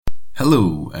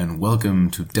Hello and welcome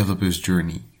to Developer's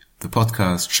Journey, the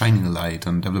podcast shining a light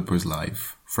on developers'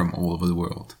 life from all over the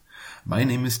world. My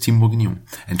name is Tim Bourguignon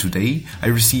and today I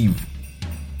receive...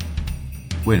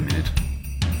 Wait a minute.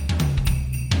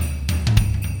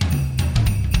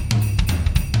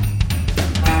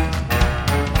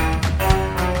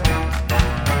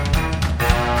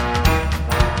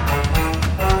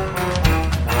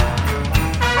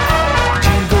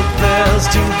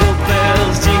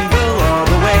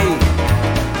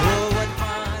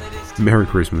 Merry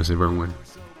Christmas, everyone.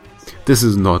 This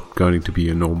is not going to be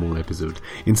a normal episode.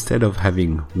 Instead of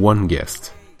having one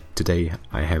guest, today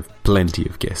I have plenty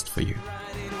of guests for you.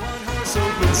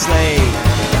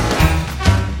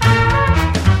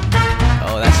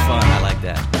 Oh, that's fun. I like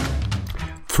that.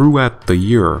 Throughout the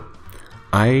year,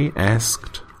 I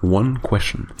asked one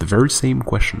question, the very same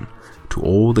question, to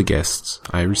all the guests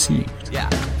I received.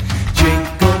 Yeah.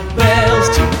 Jingle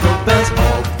bells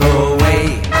all the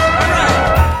way.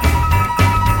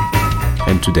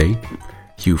 And today,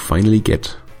 you finally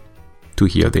get to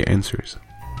hear their answers.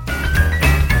 Jingle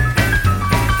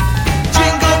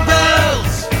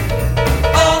bells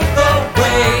all the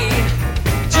way.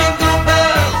 Jingle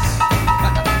bells.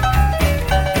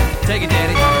 Take it,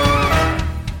 Daddy.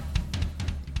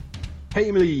 Hey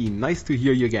Emily, nice to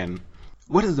hear you again.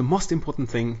 What is the most important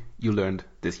thing you learned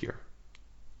this year?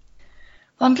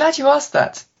 Well, I'm glad you asked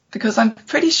that because I'm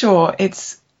pretty sure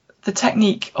it's the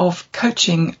technique of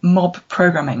coaching mob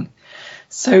programming.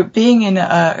 So being in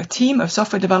a team of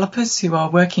software developers who are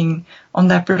working on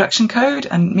their production code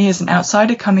and me as an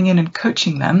outsider coming in and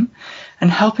coaching them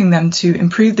and helping them to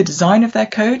improve the design of their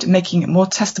code, making it more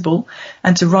testable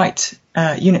and to write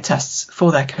unit tests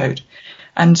for their code.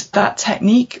 And that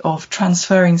technique of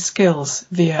transferring skills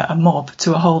via a mob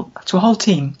to a whole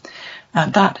team,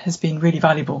 that has been really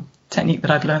valuable technique that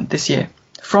I've learned this year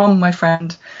from my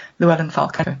friend Llewellyn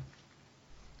Falco.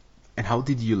 And how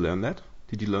did you learn that?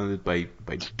 Did you learn it by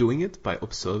doing it, by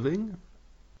observing?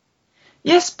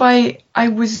 Yes, I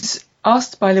was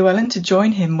asked by Llewellyn to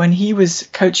join him when he was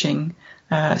coaching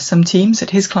some teams at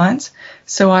his clients.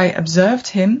 So I observed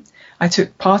him. I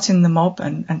took part in the mob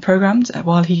and programmed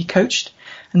while he coached.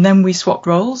 And then we swapped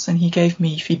roles and he gave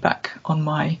me feedback on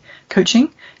my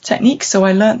coaching technique. So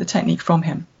I learned the technique from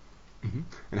him. Mm-hmm.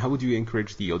 And how would you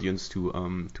encourage the audience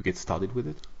to get started with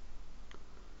it?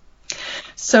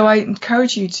 So I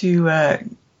encourage you to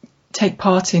take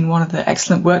part in one of the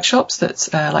excellent workshops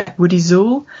that's like Woody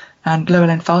Zuhl and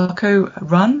Llewellyn Falco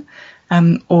run.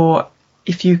 Or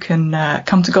if you can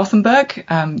come to Gothenburg,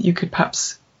 you could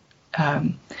perhaps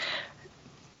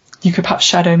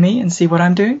shadow me and see what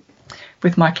I'm doing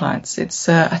with my clients. It's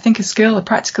I think a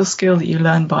practical skill that you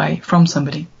learn from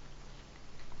somebody.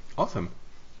 Awesome.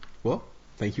 Well,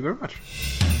 thank you very much.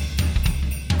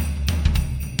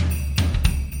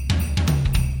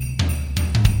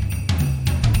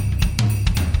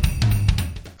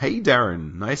 Hey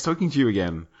Darren, nice talking to you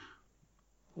again.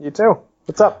 You too.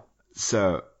 What's up?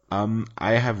 So,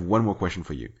 I have one more question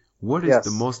for you. What is the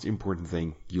most important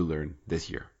thing you learned this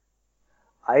year?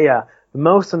 The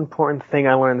most important thing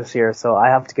I learned this year, so I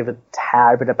have to give a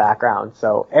tad bit of background.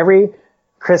 So every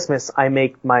Christmas I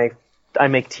make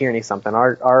Tierney something.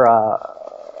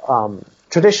 Our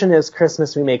tradition is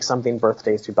Christmas we make something,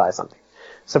 birthdays we buy something.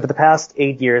 So for the past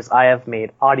 8 years I have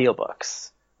made audiobooks.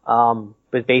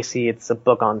 But basically it's a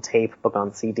book on tape, book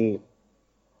on CD.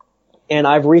 And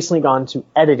I've recently gone to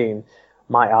editing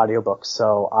my audiobooks.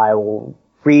 So I will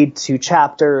read 2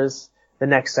 chapters. The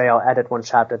next day I'll edit 1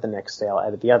 chapter. The next day I'll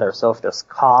edit the other. So if there's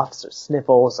coughs or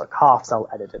sniffles or coughs, I'll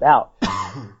edit it out.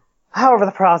 However,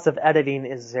 the process of editing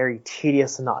is very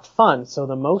tedious and not fun. So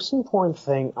the most important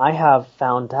thing I have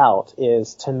found out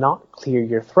is to not clear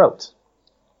your throat.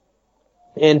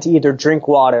 And to either drink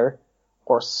water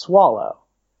or swallow.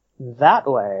 That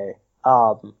way,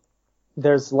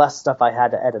 there's less stuff I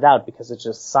had to edit out because it's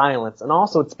just silence. And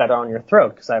also it's better on your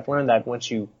throat because I've learned that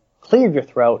once you clear your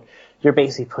throat, you're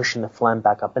basically pushing the phlegm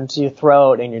back up into your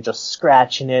throat and you're just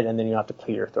scratching it and then you have to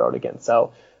clear your throat again.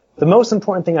 So the most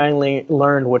important thing I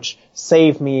learned, which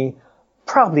saved me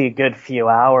probably a good few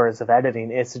hours of editing,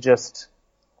 is to just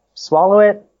swallow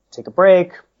it, take a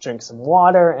break, drink some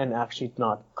water, and actually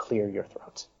not clear your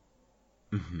throat.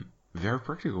 Mm-hmm. Very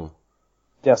practical.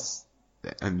 Yes.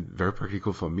 And very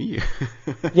practical for me.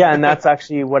 Yeah, and that's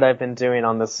actually what I've been doing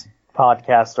on this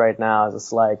podcast right now. Is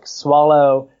it's like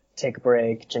swallow, take a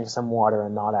break, drink some water,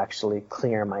 and not actually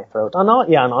clear my throat. And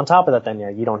on top of that, then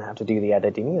you don't have to do the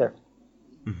editing either.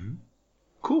 Mm-hmm.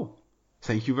 Cool.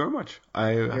 Thank you very much.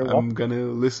 I'm gonna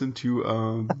listen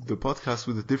to the podcast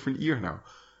with a different ear now.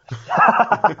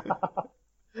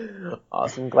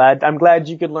 Awesome. I'm glad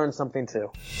you could learn something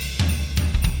too.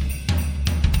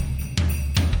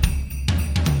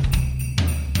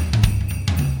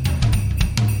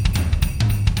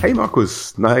 Hey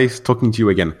Markus, nice talking to you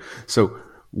again. So,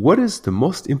 what is the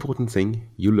most important thing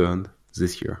you learned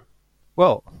this year?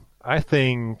 Well, I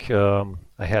think I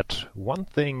had one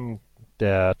thing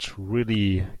that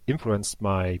really influenced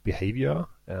my behavior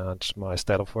and my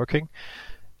style of working.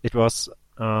 It was,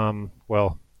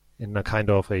 in a kind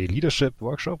of a leadership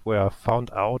workshop where I found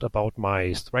out about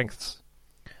my strengths.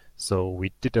 So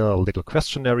we did a little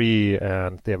questionnaire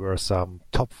and there were some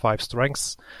top 5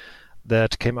 strengths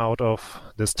that came out of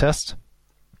this test.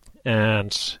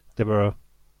 And there were,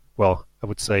 I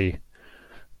would say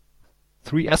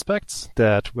 3 aspects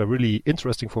that were really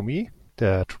interesting for me,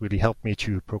 that really helped me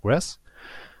to progress.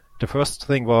 The first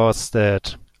thing was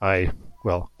that I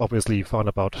obviously found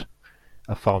out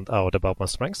about my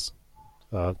strengths,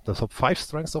 the top 5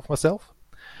 strengths of myself.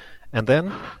 And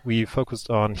then we focused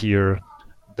on here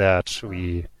that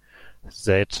we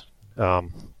said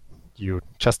you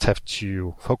just have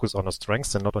to focus on the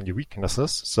strengths and not on your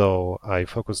weaknesses. So I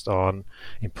focused on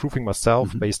improving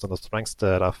myself based on the strengths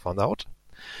that I found out.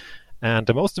 And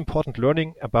the most important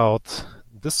learning about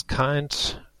this kind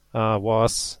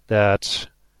was that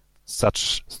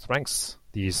such strengths,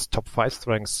 these top 5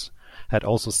 strengths, had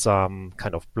also some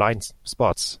kind of blind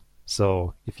spots.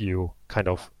 So if you kind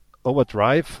of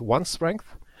overdrive one strength,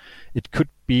 it could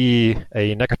be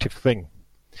a negative thing.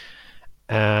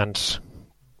 And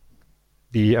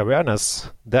the awareness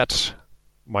that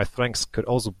my strengths could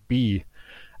also be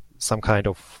some kind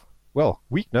of,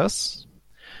 weakness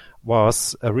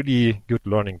was a really good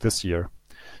learning this year.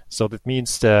 So that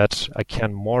means that I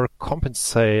can more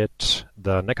compensate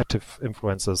the negative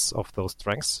influences of those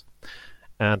strengths.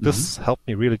 And this helped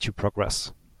me really to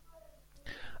progress.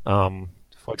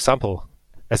 For example,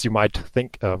 as you might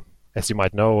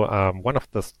know, one of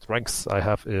the strengths I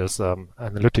have is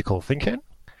analytical thinking.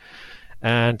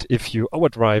 And if you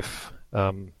overdrive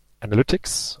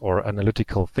analytics or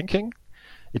analytical thinking,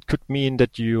 it could mean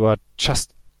that you are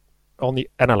just only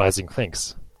analyzing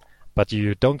things, but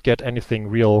you don't get anything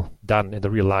real done in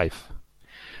the real life.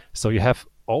 So you have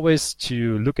always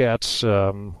to look at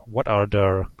what are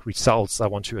the results I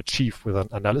want to achieve with an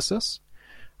analysis.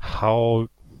 How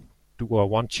do I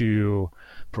want to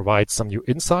provide some new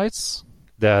insights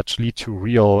that lead to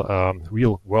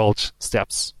real world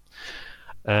steps?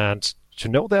 And to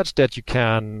know that you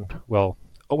can,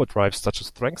 overdrive such a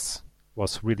strengths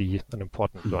was really an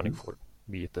important learning for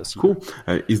me this year. Cool.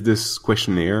 Is this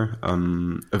questionnaire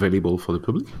available for the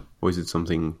public, or is it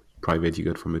something private you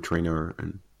got from a trainer?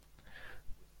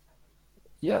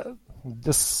 Yeah,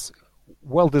 this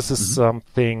is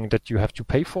something that you have to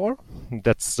pay for.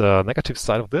 That's the negative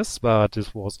side of this, but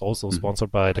this was also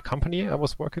sponsored by the company I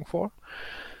was working for.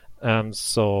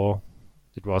 So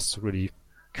it was really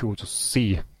cool to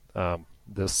see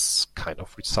this kind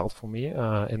of result for me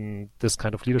in this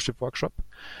kind of leadership workshop.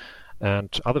 And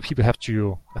other people have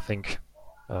to, I think,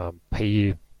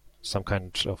 pay some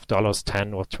kind of dollars,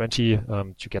 10 or 20,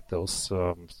 to get those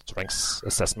strengths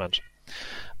assessment.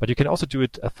 But you can also do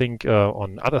it, I think,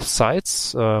 on other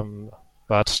sites.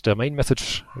 But the main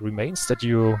message remains that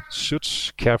you should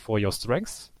care for your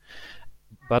strengths,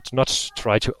 but not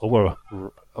try to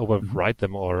override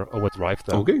them or overdrive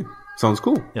them. Okay, sounds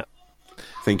cool. Yeah.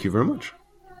 Thank you very much.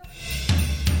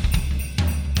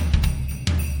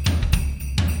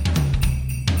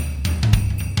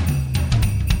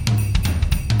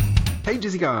 Hey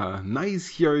Jessica, nice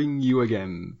hearing you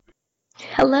again.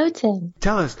 Hello, Tim.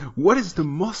 Tell us, what is the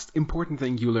most important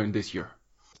thing you learned this year?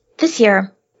 This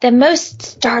year, the most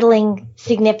startling,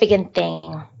 significant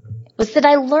thing was that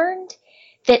I learned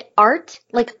that art,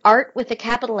 like art with a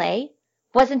capital A,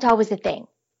 wasn't always a thing.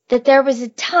 That there was a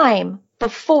time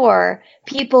before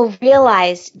people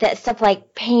realized that stuff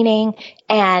like painting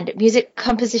and music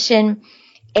composition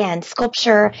and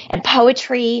sculpture and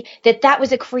poetry, that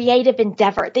was a creative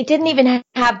endeavor. They didn't even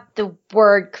have the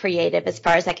word creative as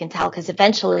far as I can tell, because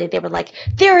eventually they were like,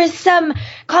 there is some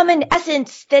common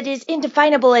essence that is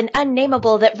indefinable and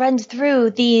unnameable that runs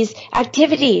through these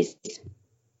activities.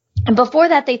 And before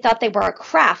that, they thought they were a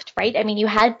craft, right? I mean, you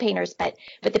had painters, but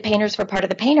the painters were part of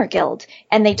the painter guild,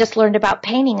 and they just learned about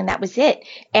painting, and that was it.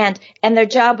 And their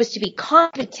job was to be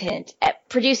competent at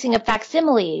producing a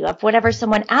facsimile of whatever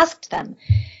someone asked them.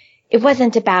 It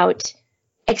wasn't about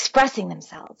expressing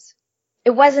themselves.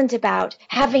 It wasn't about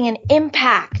having an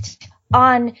impact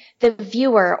on the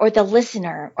viewer or the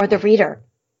listener or the reader.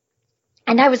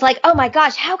 And I was like, oh my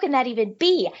gosh, how can that even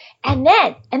be? And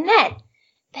then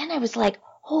I was like,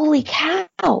 holy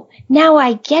cow, now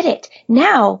I get it.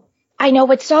 Now I know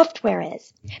what software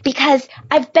is, because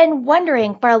I've been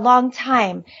wondering for a long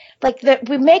time,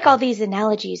 we make all these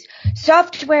analogies.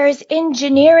 Software is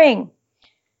engineering.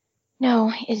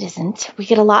 No, it isn't. We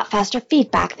get a lot faster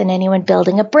feedback than anyone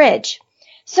building a bridge.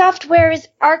 Software is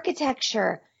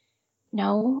architecture.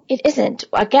 No, it isn't.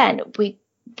 Again,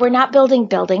 we're not building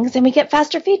buildings and we get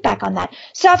faster feedback on that.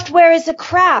 Software is a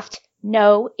craft.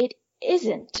 No, it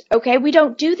isn't. Okay. We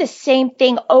don't do the same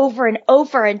thing over and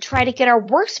over and try to get our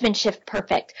workmanship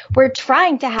perfect. We're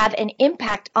trying to have an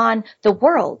impact on the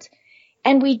world.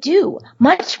 And we do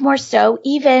much more so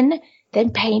even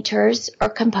than painters or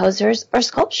composers or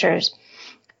sculptors.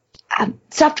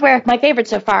 Software, my favorite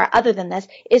so far, other than this,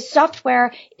 is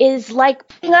software is like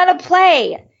putting on a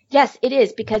play. Yes, it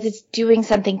is, because it's doing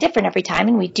something different every time,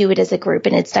 and we do it as a group,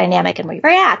 and it's dynamic, and we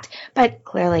react. But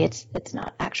clearly, it's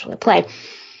not actually a play.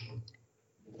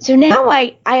 So now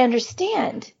I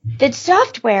understand that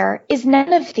software is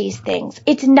none of these things.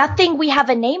 It's nothing we have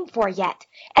a name for yet.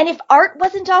 And if art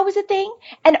wasn't always a thing,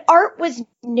 and art was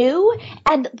new,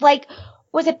 and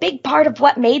was a big part of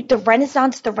what made the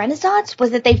Renaissance,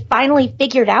 was that they finally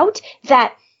figured out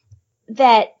that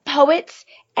poets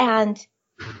and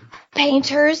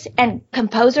painters and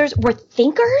composers were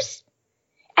thinkers.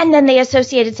 And then they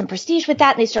associated some prestige with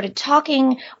that, and they started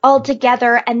talking all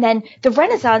together. And then the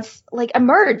Renaissance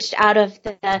emerged out of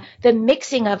the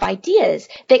mixing of ideas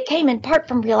that came in part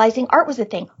from realizing art was a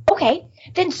thing. Okay,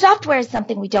 then software is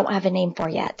something we don't have a name for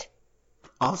yet.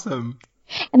 Awesome.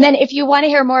 And then if you want to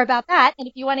hear more about that, and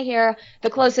if you want to hear the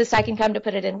closest I can come to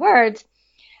put it in words,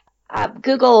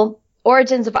 Google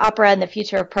Origins of Opera and the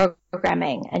Future of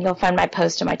Programming, and you'll find my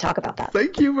post and my talk about that.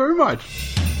 Thank you very much.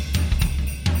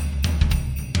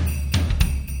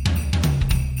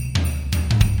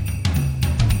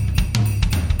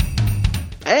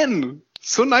 Anne,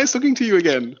 so nice talking to you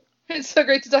again. It's so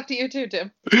great to talk to you too,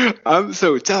 Tim.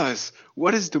 So tell us,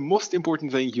 what is the most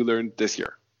important thing you learned this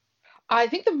year? I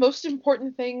think the most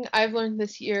important thing I've learned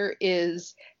this year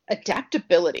is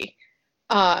adaptability.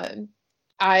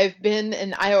 I've been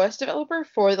an iOS developer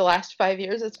for the last 5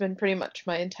 years. It's been pretty much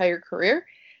my entire career,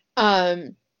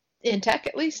 in tech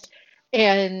at least.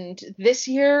 And this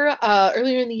year,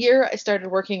 earlier in the year, I started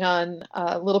working on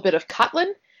a little bit of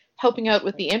Kotlin, helping out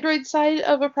with the Android side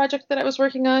of a project that I was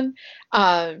working on.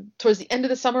 Towards the end of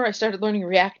the summer, I started learning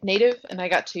React Native, and I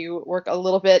got to work a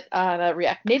little bit on a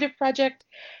React Native project.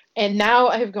 And now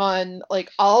I've gone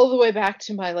all the way back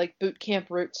to my boot camp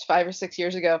roots 5 or 6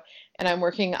 years ago, and I'm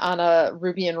working on a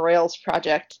Ruby on Rails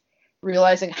project,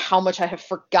 realizing how much I have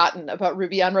forgotten about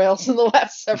Ruby on Rails in the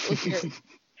last several years.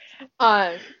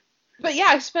 But yeah,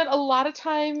 I've spent a lot of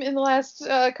time in the last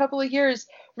couple of years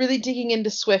really digging into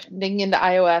Swift, digging into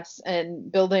iOS, and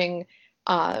building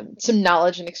some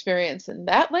knowledge and experience in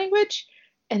that language.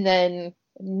 And then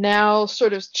now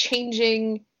sort of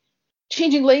changing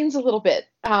lanes a little bit,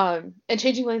 and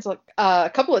changing lanes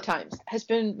a couple of times has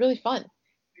been really fun.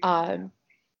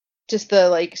 Just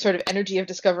the sort of energy of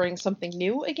discovering something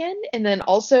new again, and then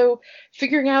also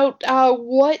figuring out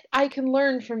what I can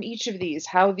learn from each of these,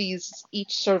 how these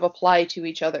each sort of apply to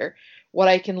each other, what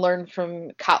I can learn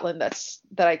from Kotlin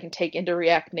that I can take into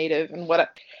React Native, and what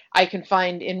I can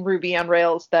find in Ruby on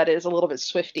Rails that is a little bit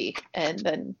Swifty, and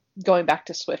then going back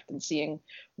to Swift and seeing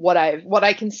what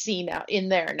I can see now in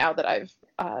there now that I've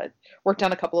worked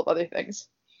on a couple of other things.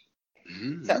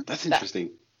 So That's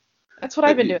interesting. That's what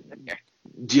I've been doing this year.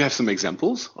 Do you have some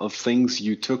examples of things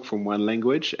you took from one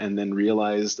language and then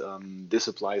realized this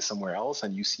applies somewhere else,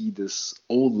 and you see this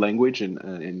old language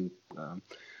in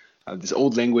this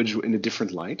old language in a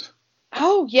different light?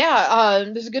 Oh yeah,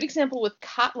 there's a good example with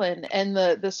Kotlin and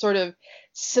the sort of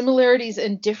similarities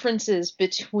and differences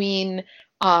between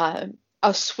a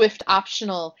Swift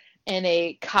optional and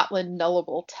a Kotlin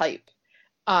nullable type.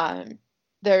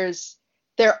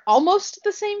 They're almost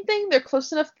the same thing. They're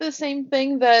close enough to the same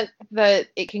thing that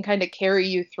it can kind of carry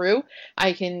you through.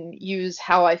 I can use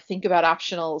how I think about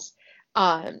optionals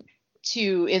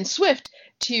in Swift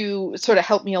to sort of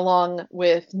help me along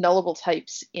with nullable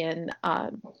types in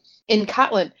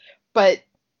Kotlin. But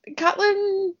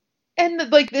Kotlin, and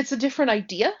it's a different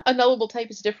idea. A nullable type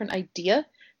is a different idea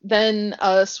than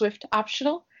a Swift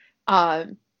optional.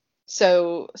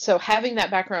 So having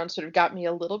that background sort of got me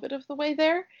a little bit of the way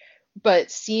there.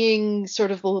 But seeing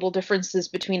sort of the little differences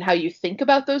between how you think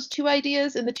about those two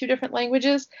ideas in the two different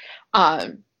languages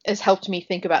has helped me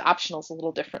think about optionals a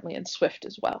little differently in Swift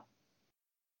as well.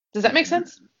 Does that make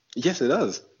sense? Yes, it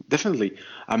does. Definitely.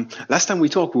 Last time we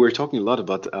talked, we were talking a lot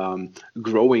about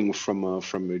growing from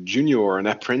a junior or an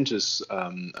apprentice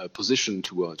position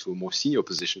to a more senior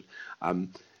position.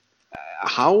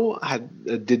 How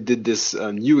did this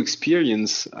new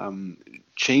experience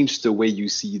change the way you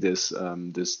see this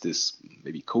this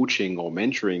maybe coaching or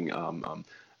mentoring,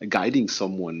 guiding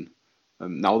someone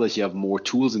now that you have more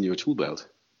tools in your tool belt?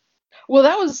 Well,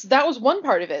 that was one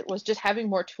part of it, was just having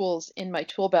more tools in my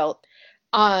tool belt.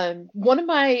 One of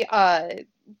my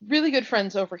really good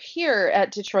friends over here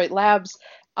at Detroit Labs,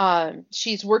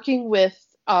 she's working with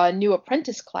a new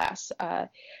apprentice class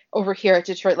over here at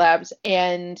Detroit Labs,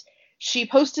 and she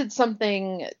posted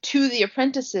something to the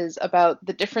apprentices about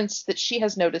the difference that she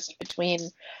has noticed between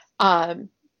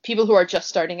people who are just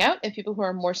starting out and people who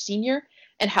are more senior,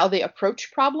 and how they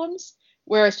approach problems.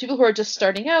 Whereas people who are just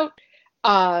starting out,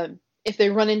 if they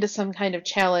run into some kind of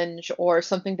challenge or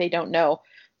something they don't know,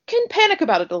 can panic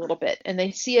about it a little bit, and they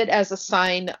see it as a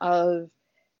sign of,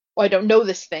 oh, I don't know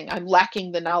this thing, I'm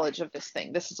lacking the knowledge of this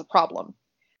thing, this is a problem.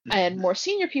 And more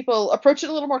senior people approach it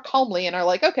a little more calmly and are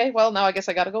like, okay, well, now I guess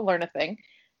I got to go learn a thing.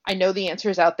 I know the answer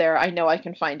is out there, I know I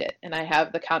can find it, and I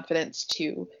have the confidence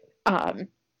to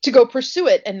go pursue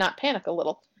it and not panic a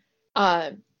little.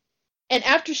 And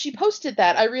after she posted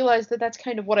that, I realized that that's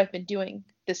kind of what I've been doing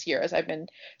this year as I've been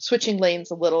switching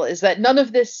lanes a little, is that none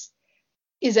of this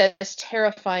is as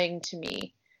terrifying to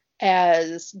me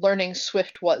as learning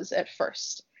Swift was at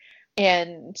first.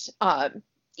 And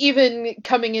even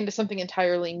coming into something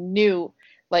entirely new,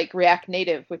 like React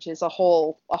Native, which is a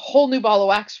whole new ball of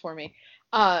wax for me,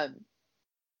 I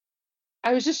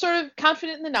was just sort of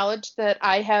confident in the knowledge that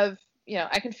I have,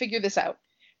 I can figure this out.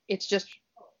 It's just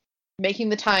making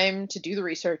the time to do the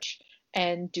research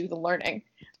and do the learning.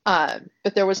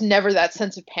 But there was never that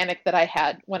sense of panic that I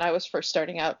had when I was first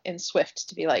starting out in Swift,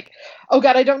 to be like, oh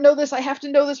God, I don't know this. I have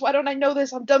to know this. Why don't I know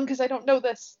this? I'm dumb because I don't know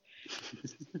this.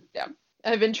 Yeah.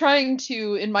 I've been trying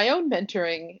to, in my own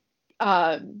mentoring,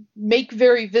 make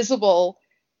very visible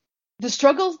the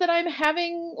struggles that I'm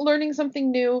having learning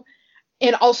something new,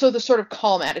 and also the sort of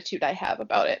calm attitude I have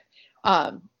about it.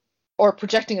 Or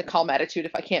projecting a calm attitude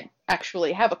if I can't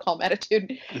actually have a calm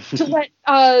attitude, to let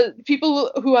people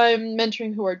who I'm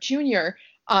mentoring who are junior,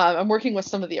 I'm working with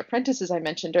some of the apprentices I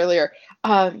mentioned earlier,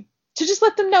 to just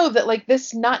let them know that, like,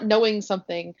 this not knowing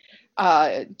something,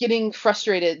 getting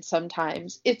frustrated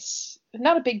sometimes, it's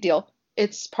not a big deal.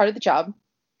 It's part of the job.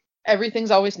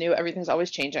 Everything's always new. Everything's always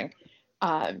changing.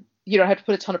 You don't have to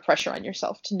put a ton of pressure on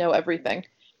yourself to know everything.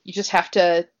 You just have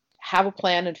to have a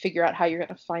plan and figure out how you're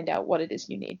going to find out what it is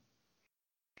you need.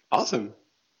 Awesome.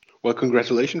 Well,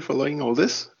 congratulations for learning all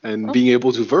this and being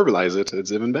able to verbalize it.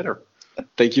 It's even better.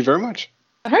 Thank you very much.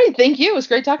 All right. Thank you. It was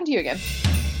great talking to you again.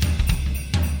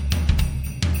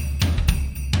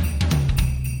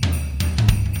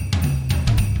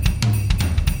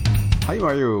 Hi,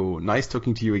 Mario. Nice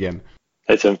talking to you again.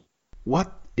 Hey, Tim.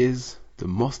 What is the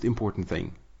most important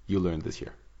thing you learned this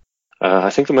year? I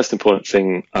think the most important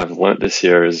thing I've learned this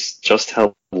year is just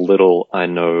how little I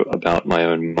know about my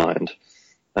own mind.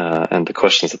 And the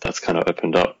questions that's kind of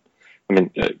opened up. I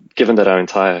mean, given that our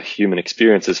entire human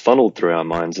experience is funneled through our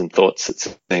minds and thoughts,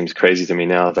 it seems crazy to me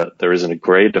now that there isn't a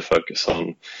greater focus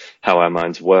on how our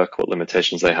minds work, what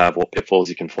limitations they have, what pitfalls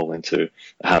you can fall into,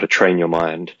 how to train your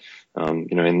mind. In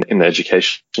the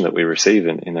education that we receive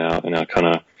in our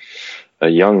kind of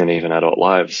young and even adult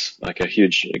lives. Like a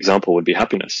huge example would be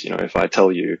happiness. If I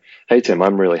tell you, hey, Tim,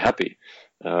 I'm really happy,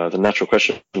 the natural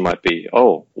question might be,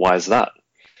 oh, why is that?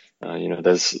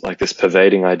 There's like this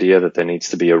pervading idea that there needs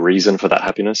to be a reason for that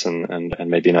happiness, and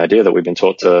maybe an idea that we've been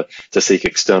taught to seek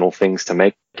external things to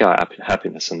make our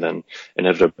happiness, and then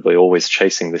inevitably always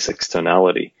chasing this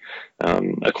externality.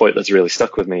 A quote that's really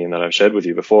stuck with me and that I've shared with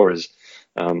you before is,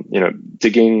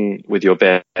 digging with your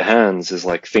bare hands is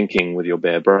like thinking with your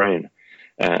bare brain.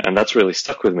 And that's really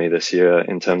stuck with me this year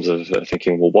in terms of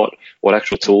thinking, well, what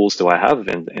actual tools do I have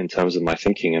in terms of my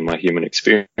thinking and my human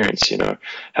experience?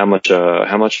 How much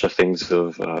are things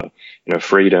of,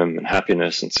 freedom and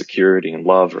happiness and security and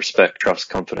love, respect, trust,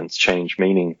 confidence, change,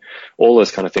 meaning, all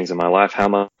those kind of things in my life. How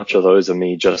much of those are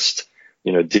me just,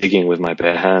 digging with my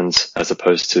bare hands as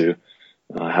opposed to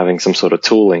having some sort of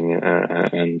tooling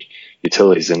and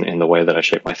utilities in the way that I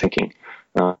shape my thinking.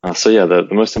 The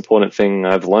most important thing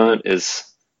I've learned is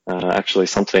actually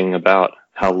something about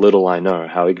how little I know,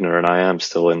 how ignorant I am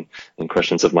still in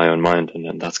questions of my own mind,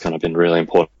 and that's kind of been really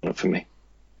important for me.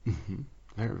 Mm-hmm.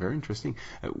 Very, very interesting.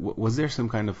 Was there some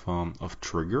kind of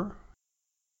trigger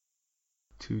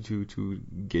to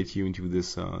get you into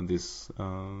this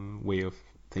way of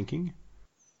thinking?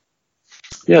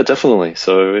 Yeah, definitely.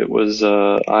 So it was,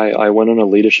 I went on a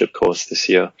leadership course this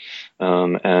year,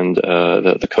 and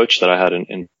the coach that I had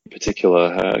in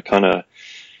particular kind of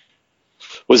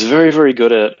was very, very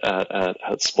good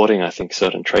at spotting, I think,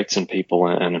 certain traits in people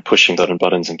and pushing certain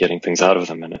buttons and getting things out of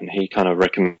them. And he kind of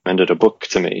recommended a book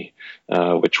to me,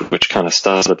 which kind of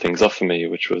started things off for me,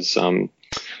 which was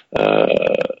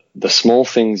The Small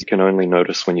Things You Can Only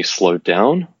Notice When You Slow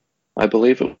Down, I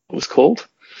believe it was called.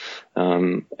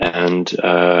 Yeah,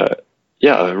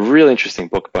 a really interesting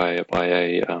book by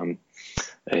a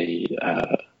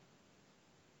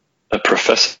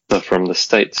professor from the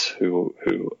States who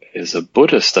is a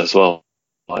Buddhist as well,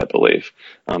 I believe,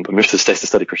 but moved to the States to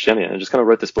study Christianity, and just kind of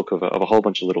wrote this book of a whole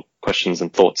bunch of little questions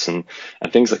and thoughts and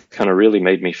things that kind of really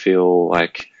made me feel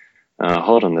like,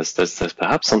 hold on, there's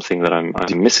perhaps something that I'm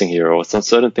missing here, or some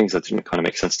certain things that didn't kind of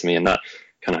make sense to me, and that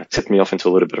kind of tipped me off into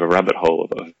a little bit of a rabbit hole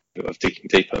of digging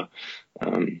deeper.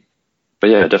 But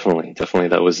yeah, definitely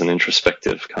that was an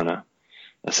introspective kind of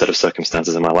a set of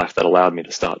circumstances in my life that allowed me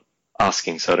to start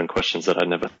asking certain questions that I'd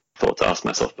never thought to ask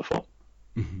myself before.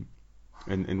 Mm-hmm.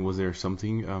 And was there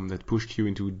something that pushed you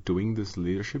into doing this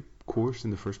leadership course in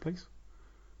the first place?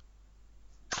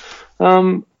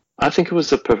 I think it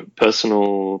was a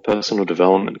personal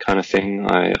development kind of thing.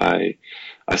 I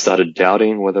started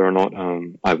doubting whether or not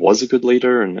I was a good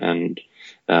leader, and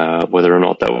whether or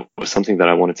not that was something that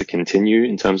I wanted to continue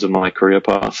in terms of my career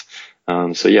path.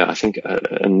 So yeah, I think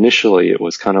initially it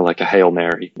was kind of like a Hail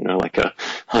Mary, like a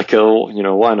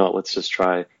why not? Let's just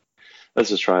try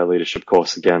a leadership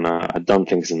course again. I'd done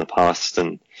things in the past,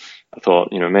 and I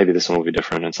thought, maybe this one will be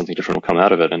different and something different will come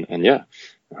out of it. And yeah,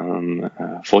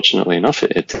 fortunately enough,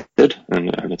 it did,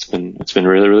 and it's been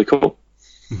really, really cool.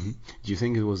 Mm-hmm. Do you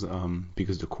think it was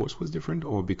because the course was different,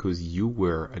 or because you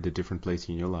were at a different place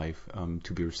in your life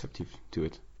to be receptive to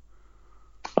it?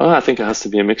 I think it has to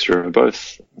be a mixture of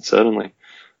both, certainly.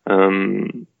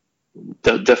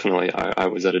 Definitely, I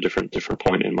was at a different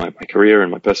point in my career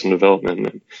and my personal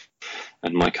development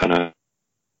and my kind of,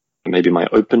 maybe my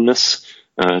openness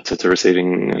to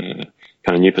receiving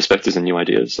kind of new perspectives and new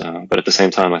ideas. But at the same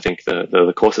time, I think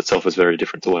the course itself was very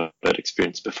different to what I'd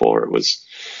experienced before. It was,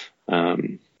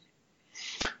 it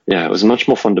was much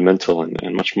more fundamental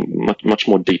and much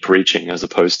more deep reaching, as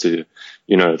opposed to,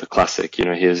 the classic,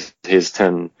 here's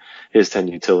 10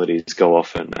 utilities, go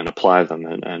off and apply them,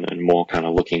 and more kind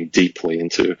of looking deeply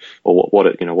into, or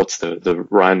what's the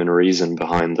rhyme and reason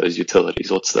behind those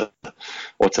utilities? What's at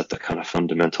the kind of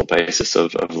fundamental basis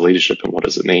of leadership, and what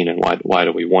does it mean, and why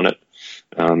do we want it?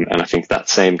 And I think that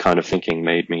same kind of thinking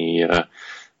made me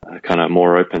kind of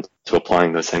more open to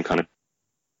applying the same kind of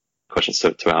questions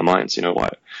to our minds.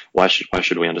 Why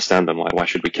should we understand them? Why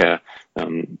should we care?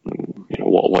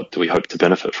 What do we hope to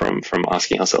benefit from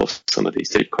asking ourselves some of these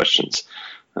deep questions?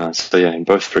 So yeah, in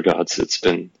both regards, it's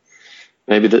been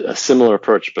maybe a similar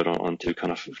approach, but on two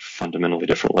kind of fundamentally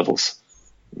different levels.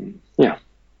 Yeah.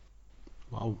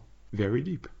 Wow, very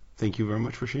deep. Thank you very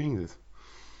much for sharing this.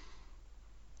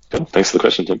 Cool. Thanks for the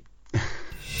question, Tim.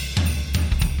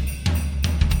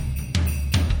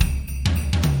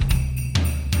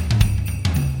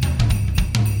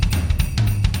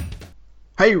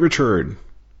 Hi, Richard.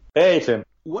 Hey, Tim.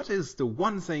 What is the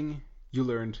one thing you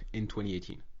learned in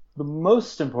 2018? The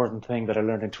most important thing that I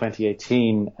learned in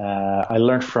 2018, I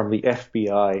learned from the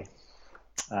FBI.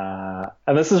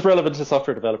 And this is relevant to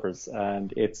software developers,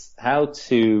 and it's how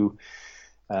to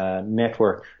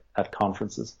network at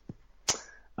conferences.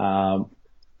 And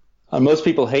most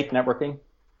people hate networking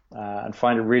and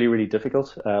find it really, really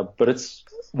difficult, but it's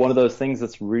one of those things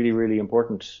that's really, really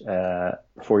important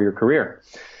for your career.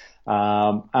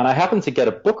 And I happened to get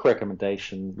a book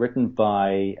recommendation written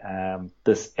by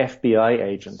this FBI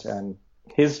agent, and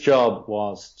his job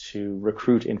was to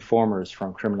recruit informers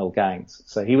from criminal gangs.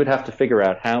 So he would have to figure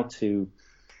out how to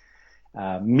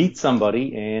meet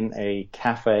somebody in a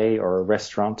cafe or a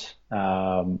restaurant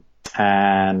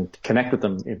and connect with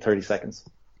them in 30 seconds.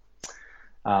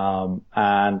 And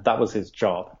that was his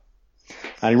job.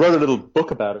 And he wrote a little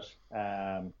book about it.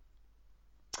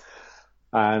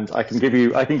 And I can give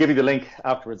you the link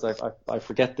afterwards. I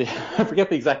forget the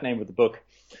exact name of the book.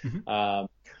 Mm-hmm.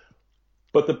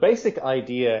 But the basic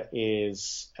idea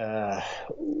is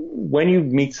when you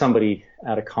meet somebody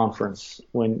at a conference,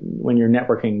 when you're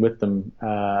networking with them,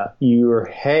 your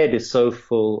head is so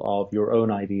full of your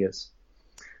own ideas.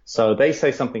 So they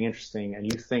say something interesting, and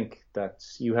you think that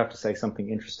you have to say something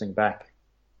interesting back.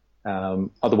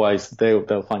 Otherwise,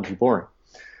 they'll find you boring.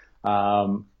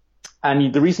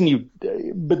 And the reason you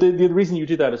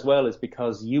do that as well is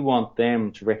because you want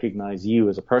them to recognize you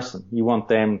as a person. You want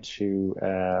them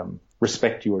to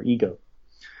respect your ego.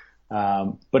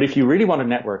 But if you really want to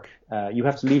network, you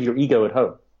have to leave your ego at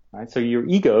home, right? So your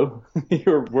ego,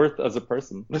 your worth as a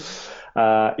person,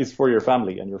 is for your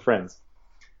family and your friends.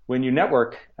 When you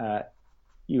network,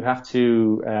 you have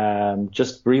to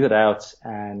just breathe it out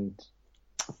and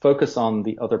focus on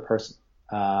the other person.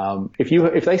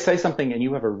 If they say something and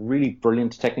you have a really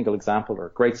brilliant technical example or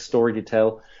a great story to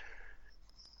tell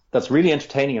that's really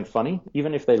entertaining and funny,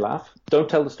 even if they laugh, don't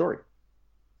tell the story.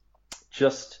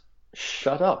 Just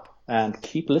shut up and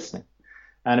keep listening.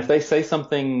 And if they say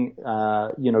something,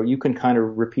 you can kind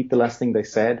of repeat the last thing they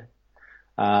said.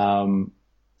 People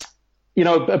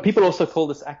also call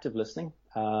this active listening,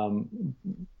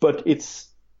 but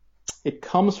it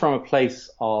comes from a place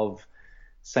of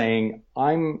saying,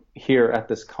 I'm here at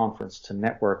this conference to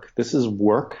network. This is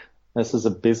work. This is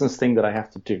a business thing that I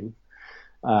have to do.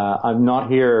 I'm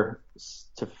not here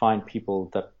to find people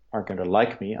that are going to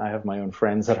like me. I have my own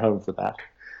friends at home for that.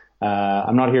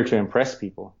 I'm not here to impress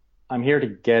people. I'm here to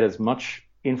get as much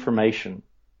information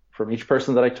from each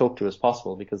person that I talk to as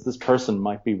possible, because this person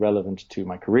might be relevant to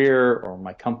my career or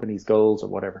my company's goals or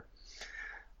whatever.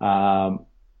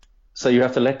 So you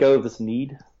have to let go of this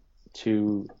need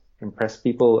to impress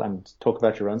people and talk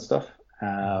about your own stuff,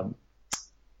 and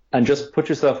just put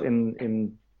yourself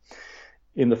in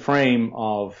the frame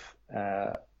of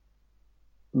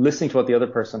listening to what the other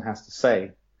person has to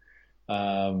say.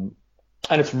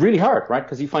 And it's really hard, right?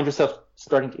 Because you find yourself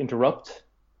starting to interrupt.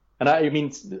 And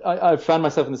I found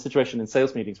myself in the situation in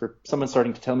sales meetings where someone's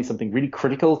starting to tell me something really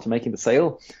critical to making the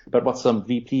sale about what some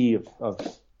VP of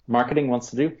marketing wants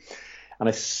to do. And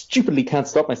I stupidly can't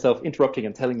stop myself interrupting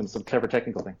and telling them some clever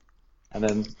technical thing. And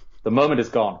then the moment is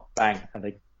gone, bang,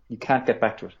 and you can't get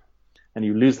back to it. And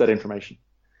you lose that information.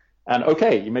 And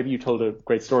okay, maybe you told a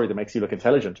great story that makes you look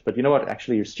intelligent, but you know what?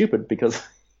 Actually, you're stupid because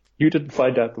you didn't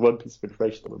find out the one piece of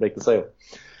information that would make the sale.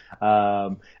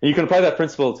 And you can apply that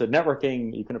principle to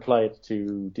networking. You can apply it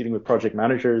to dealing with project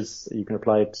managers. You can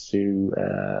apply it to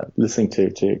listening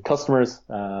to customers.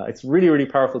 It's really, really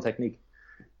powerful technique.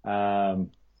 But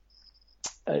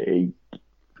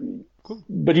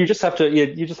you just have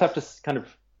to kind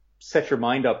of set your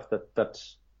mind up that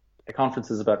a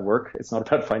conference is about work. It's not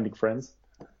about finding friends.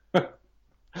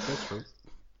 That's true.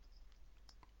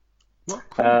 Well,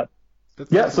 cool. So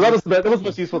that was the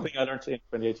most useful thing I learned in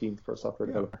 2018 for a software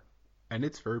developer. And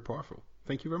it's very powerful.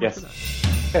 Thank you very much for that.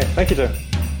 Okay, thank you, Tim.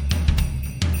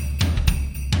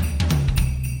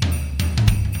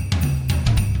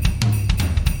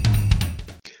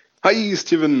 Hi,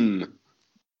 Steven.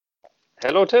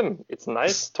 Hello, Tim. It's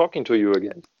nice talking to you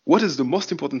again. What is the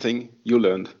most important thing you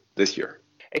learned this year?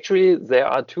 Actually, there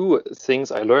are two things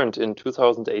I learned in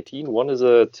 2018. One is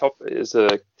a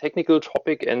technical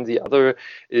topic, and the other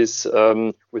is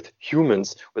with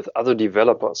humans, with other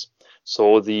developers.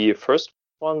 So the first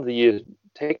one, the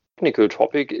technical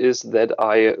topic, is that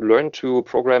I learned to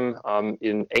program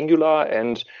in Angular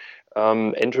and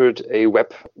entered a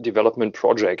web development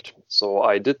project. So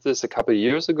I did this a couple of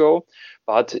years ago,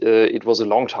 but it was a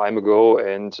long time ago,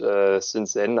 and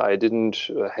since then I didn't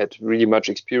had really much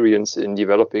experience in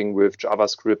developing with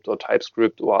JavaScript or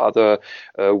TypeScript or other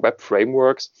web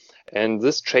frameworks. And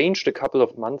this changed a couple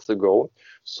of months ago.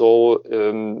 So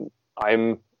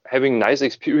I'm having nice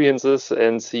experiences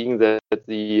and seeing that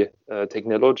the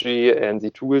technology and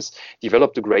the tools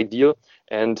developed a great deal.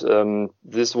 And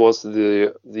this was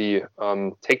the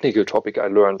technical topic I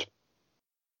learned.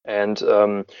 And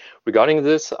regarding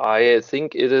this, I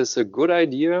think it is a good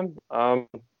idea on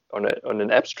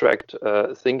an abstract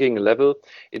thinking level.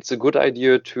 It's a good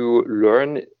idea to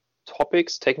learn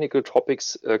topics, technical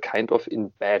topics, kind of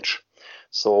in batch.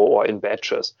 Or in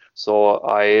batches. So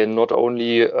I not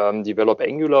only develop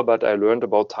Angular, but I learned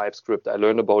about TypeScript, I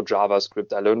learned about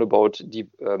JavaScript, I learned about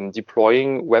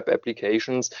deploying web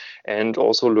applications, and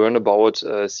also learn about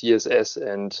CSS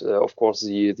and of course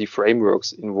the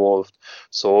frameworks involved.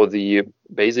 So the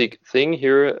basic thing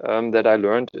here that I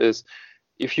learned is,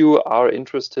 if you are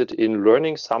interested in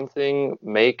learning something,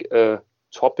 make a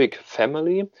topic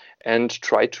family and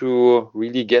try to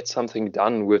really get something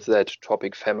done with that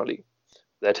topic family.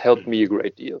 That helped me a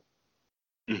great deal.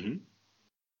 Mm-hmm.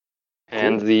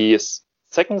 And Cool. the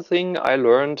second thing I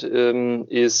learned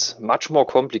is much more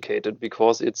complicated,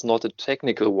 because it's not a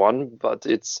technical one, but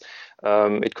it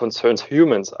concerns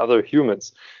humans, other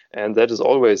humans. And that is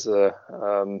always a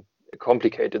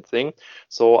complicated thing.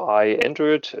 So I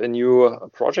entered a new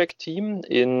project team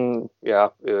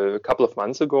a couple of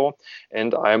months ago,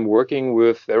 and I'm working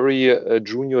with very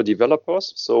junior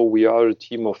developers. So we are a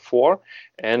team of 4,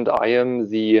 and I am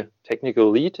the technical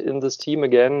lead in this team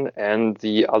again, and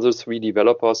the other 3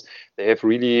 developers, they have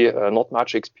really not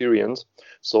much experience.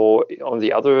 So on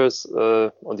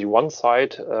the one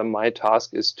side, my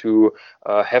task is to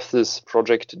have this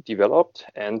project developed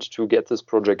and to get this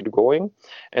project going.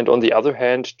 And on the other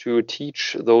hand, to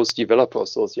teach those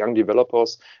developers, those young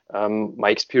developers, my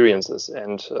experiences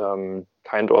and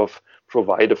kind of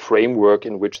provide a framework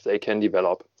in which they can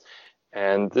develop.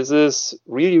 And this is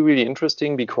really, really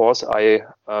interesting because I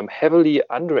heavily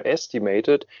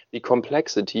underestimated the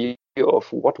complexity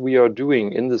of what we are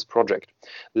doing in this project.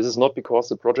 This is not because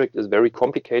the project is very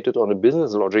complicated on a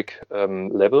business logic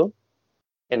level,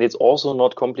 and it's also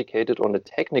not complicated on a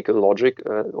technical logic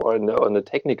or on a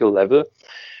technical level,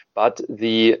 but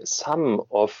the sum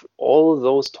of all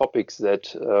those topics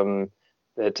that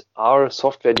are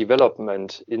software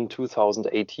development in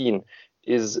 2018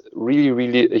 is really,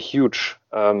 really a huge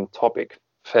topic,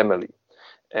 family.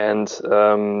 And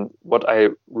what I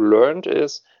learned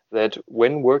is that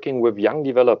when working with young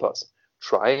developers,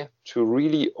 try to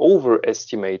really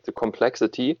overestimate the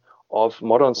complexity of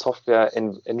modern software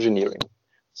and engineering.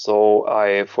 So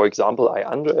for example, I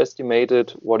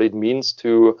underestimated what it means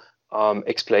to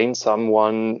explain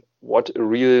someone what a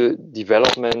real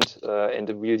development and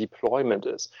a real deployment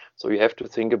is. So you have to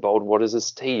think about what is a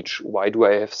stage? Why do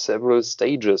I have several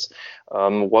stages?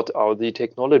 What are the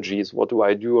technologies? What do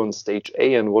I do on stage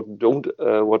A and what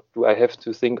do I have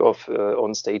to think of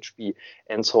on stage B,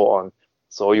 and so on.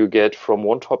 So you get from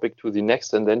one topic to the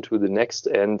next and then to the next,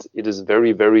 and it is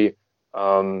very, very,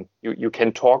 you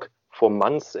can talk for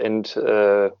months and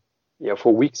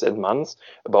for weeks and months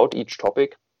about each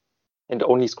topic and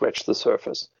only scratch the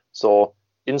surface. So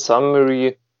in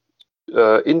summary,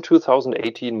 in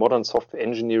 2018, modern software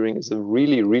engineering is a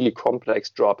really, really complex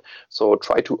job. So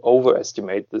try to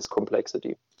overestimate this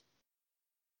complexity.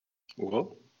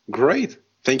 Well, great.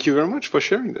 Thank you very much for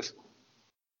sharing this.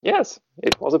 Yes,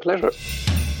 it was a pleasure.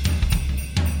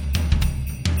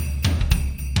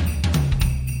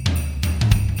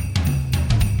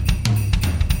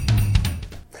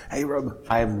 Hey Rob,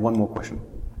 I have one more question.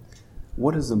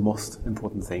 What is the most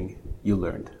important thing you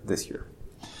learned this year?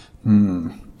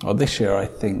 Well, this year I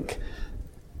think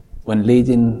when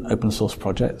leading open source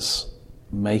projects,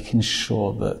 making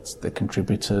sure that the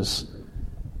contributors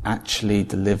actually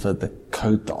deliver the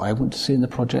code that I want to see in the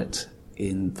project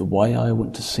in the way I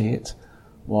want to see it,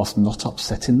 whilst not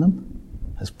upsetting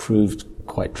them, has proved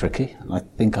quite tricky. And I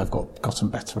think I've gotten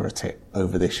better at it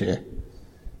over this year.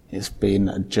 It's been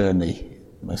a journey,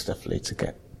 most definitely, to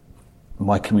get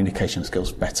my communication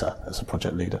skills better as a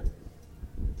project leader.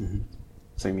 Mm-hmm.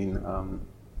 So you mean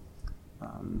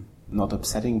not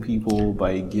upsetting people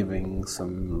by giving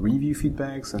some review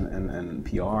feedbacks and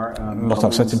PR? Not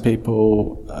upsetting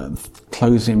people,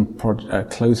 closing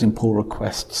pull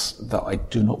requests that I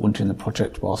do not want in the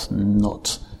project, whilst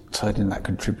not helping that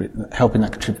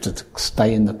contributor to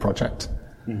stay in the project.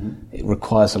 Mm-hmm. It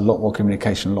requires a lot more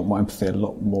communication, a lot more empathy, a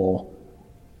lot more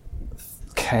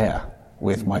care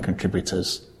with my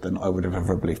contributors than I would have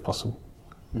ever believed possible.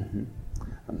 Mm-hmm.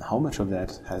 And how much of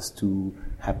that has to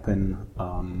happen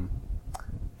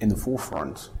in the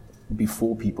forefront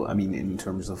before people, I mean, in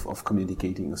terms of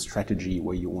communicating a strategy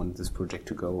where you want this project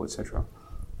to go, etc.?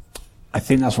 I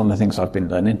think that's one of the things I've been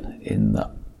learning, in that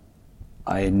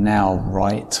I now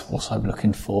write what I'm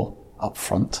looking for up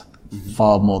front, mm-hmm.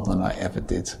 far more than I ever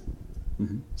did.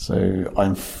 Mm-hmm. So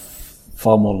I'm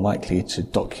far more likely to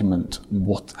document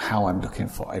how I'm looking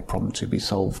for a problem to be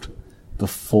solved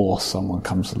before someone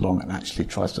comes along and actually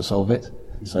tries to solve it.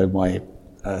 Mm-hmm. So my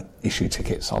issue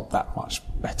tickets are that much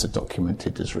better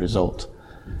documented as a result.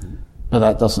 Mm-hmm. But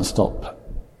that doesn't stop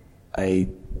a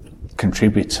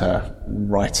contributor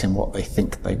writing what they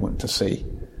think they want to see.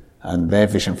 And their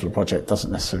vision for the project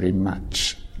doesn't necessarily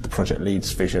match the project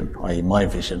lead's vision, i.e. my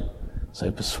vision. So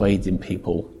persuading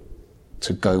people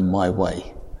to go my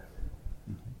way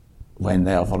when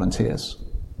they are volunteers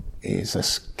is a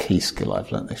key skill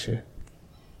I've learned this year.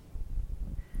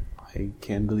 I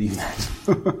can't believe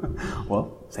that.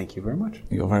 Well, thank you very much.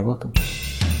 You're very welcome.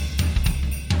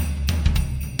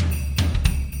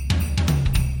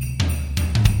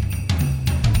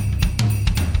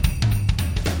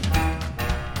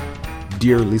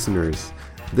 Dear listeners,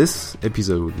 this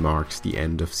episode marks the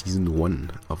end of season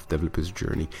 1 of Developer's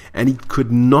Journey, and it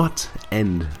could not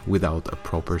end without a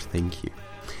proper thank you.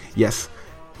 Yes,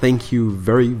 thank you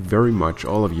very, very much,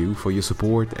 all of you, for your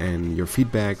support and your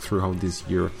feedback throughout this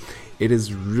year. It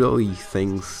is really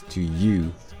thanks to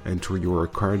you and to your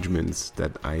encouragements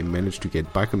that I managed to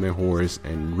get back on my horse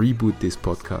and reboot this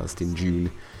podcast in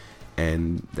June.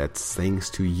 And that's thanks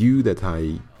to you that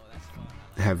I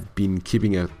have been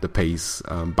keeping at the pace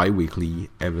bi-weekly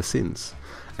ever since.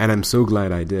 And I'm so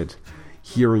glad I did.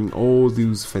 Hearing all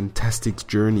those fantastic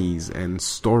journeys and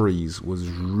stories was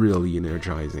really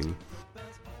energizing.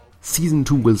 Season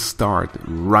 2 will start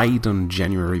right on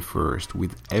January 1st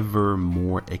with ever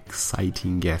more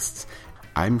exciting guests.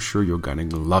 I'm sure you're gonna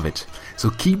love it. So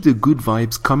keep the good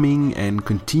vibes coming and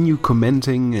continue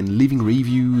commenting and leaving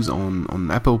reviews on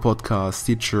Apple Podcasts,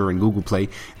 Stitcher and Google Play.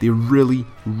 They really,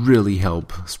 really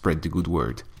help spread the good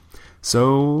word.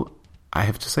 So I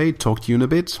have to say, talk to you in a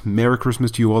bit. Merry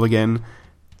Christmas to you all again.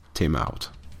 Tim out.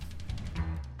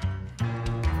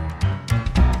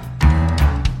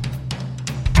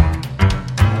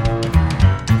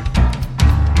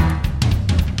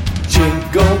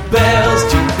 Jingle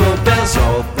bells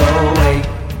all the way.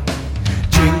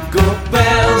 Jingle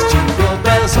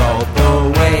bells all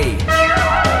the way.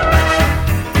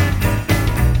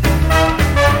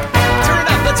 Turn it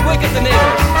up, let's wake up the neighbors.